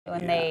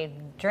When they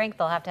drink,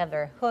 they'll have to have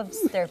their hooves,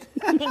 their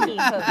pinky hooves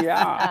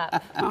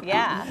up.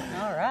 Yeah,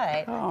 all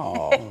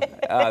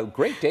right.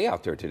 Great day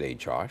out there today,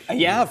 Josh.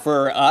 Yeah,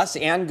 for us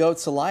and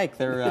goats alike.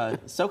 They're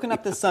soaking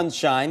up the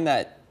sunshine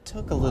that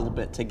took a little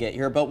bit to get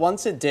here, but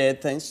once it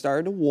did, things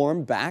started to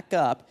warm back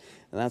up.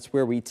 And that's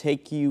where we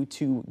take you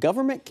to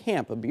Government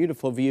Camp, a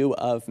beautiful view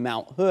of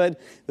Mount Hood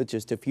with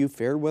just a few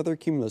fair weather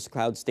cumulus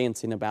clouds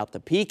dancing about the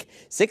peak.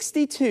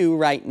 62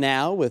 right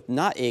now with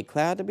not a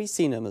cloud to be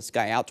seen in the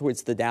sky. Out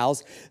towards the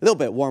Dalles, a little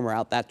bit warmer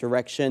out that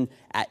direction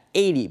at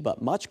 80, but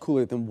much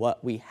cooler than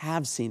what we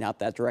have seen out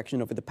that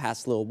direction over the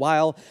past little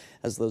while,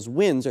 as those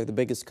winds are the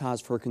biggest cause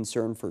for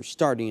concern for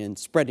starting and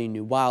spreading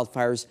new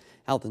wildfires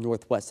out the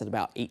northwest at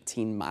about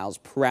 18 miles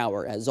per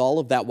hour. As all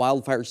of that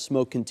wildfire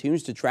smoke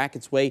continues to track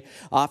its way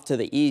off to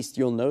the east,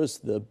 you'll notice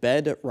the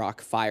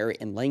Bedrock Fire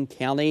in Lane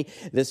County.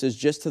 This is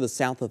just to the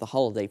south of the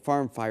Holiday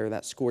Farm Fire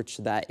that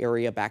scorched that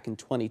area back in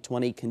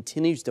 2020.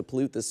 Continues to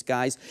pollute the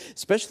skies,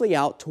 especially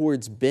out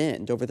towards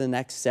Bend over the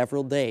next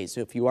several days.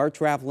 So if you are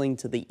traveling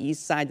to the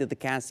east side of the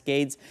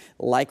Cascades,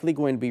 likely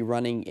going to be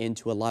running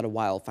into a lot of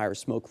wildfire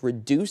smoke,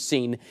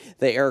 reducing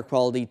the air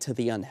quality to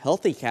the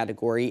unhealthy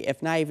category,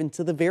 if not even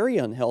to the very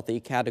unhealthy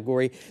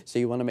category. So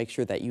you want to make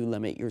sure that you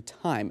limit your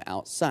time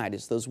outside,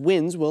 as those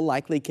winds will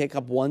likely kick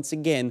up once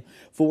again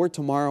for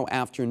tomorrow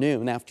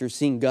afternoon. After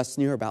seeing gusts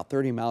near about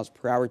 30 miles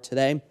per hour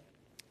today,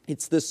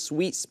 it's the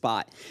sweet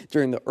spot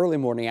during the early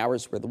morning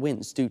hours where the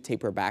winds do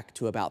taper back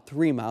to about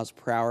 3 miles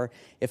per hour,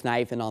 if not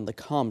even on the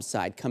calm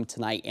side come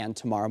tonight and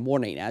tomorrow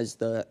morning, as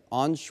the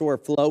onshore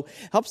flow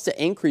helps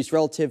to increase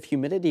relative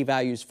humidity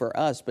values for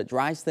us, but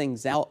dries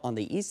things out on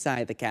the east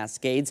side of the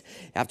Cascades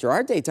after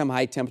our daytime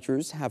high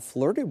temperatures have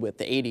flirted with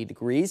the 80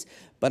 degrees.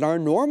 But our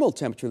normal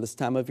temperature this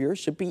time of year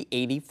should be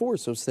 84,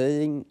 so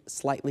staying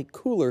slightly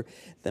cooler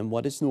than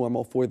what is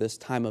normal for this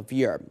time of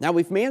year. Now,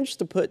 we've managed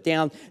to put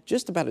down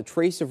just about a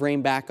trace of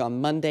rain back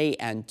on Monday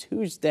and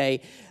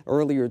Tuesday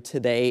earlier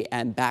today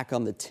and back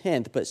on the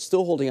 10th, but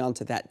still holding on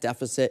to that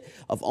deficit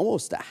of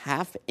almost a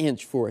 ½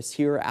 inch for us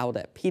here out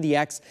at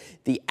PDX.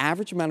 The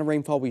average amount of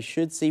rainfall we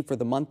should see for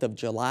the month of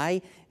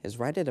July is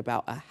right at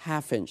about a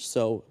 ½ inch,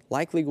 so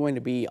likely going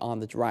to be on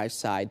the dry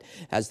side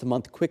as the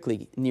month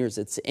quickly nears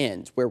its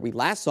end. Where we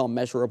last saw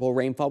measurable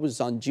rainfall was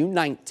on June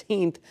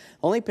 19th,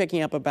 only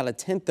picking up about a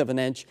 1/10 of an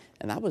inch,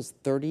 and that was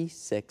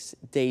 36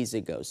 days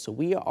ago. So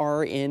we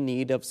are in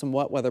need of some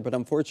wet weather, but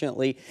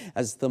unfortunately,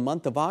 as the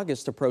month of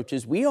August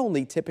approaches, we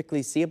only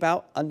typically see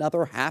about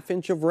another ½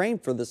 inch of rain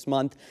for this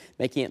month,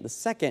 making it the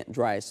second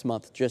driest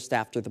month just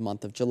after the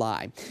month of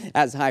July.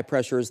 As high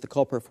pressure is the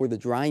culprit for the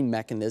drying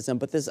mechanism,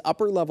 but this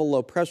upper level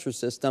low pressure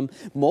system,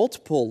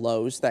 multiple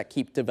lows that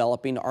keep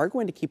developing, are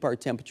going to keep our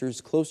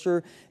temperatures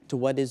closer to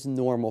what is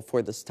normal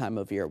for this time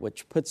of year,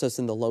 which puts us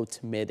in the low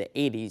to mid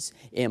 80s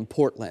in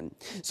Portland.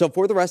 So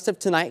for the rest of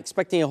tonight,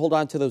 expecting to hold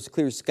on to those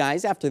clear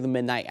skies after the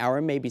midnight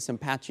hour, maybe some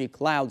patchy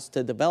clouds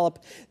to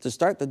develop to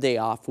start the day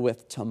off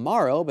with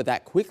tomorrow, but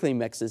that quickly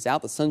mixes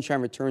out. The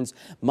sunshine returns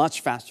much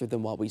faster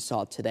than what we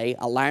saw today,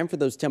 allowing for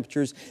those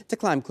temperatures to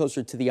climb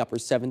closer to the upper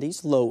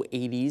 70s, low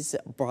 80s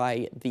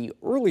by the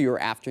earlier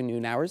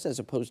afternoon hours as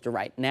opposed to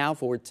right now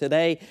for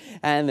today.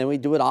 And then we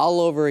do it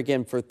all over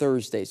again for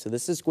Thursday. So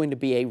this is going to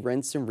be a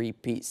rinse and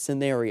repeat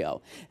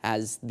scenario,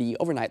 as the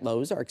overnight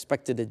lows are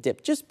expected to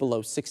dip just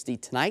below 60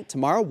 tonight.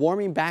 Tomorrow,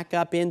 warming back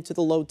up into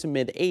the low to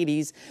mid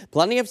 80s.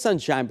 Plenty of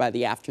sunshine by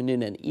the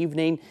afternoon and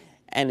evening.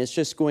 And it's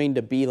just going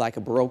to be like a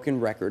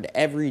broken record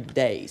every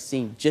day,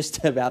 seeing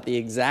just about the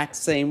exact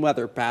same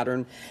weather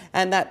pattern.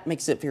 And that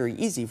makes it very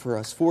easy for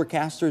us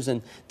forecasters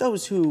and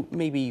those who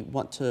maybe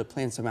want to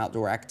plan some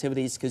outdoor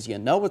activities, because you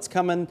know what's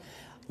coming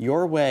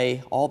your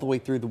way all the way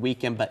through the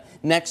weekend. But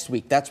next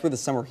week, that's where the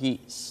summer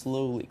heat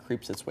slowly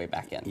creeps its way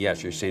back in.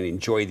 Yes, you're saying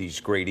enjoy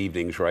these great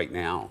evenings right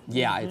now.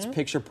 Yeah, it's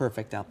picture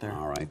perfect out there.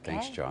 All right,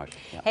 thanks, Josh.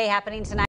 Hey, happening tonight.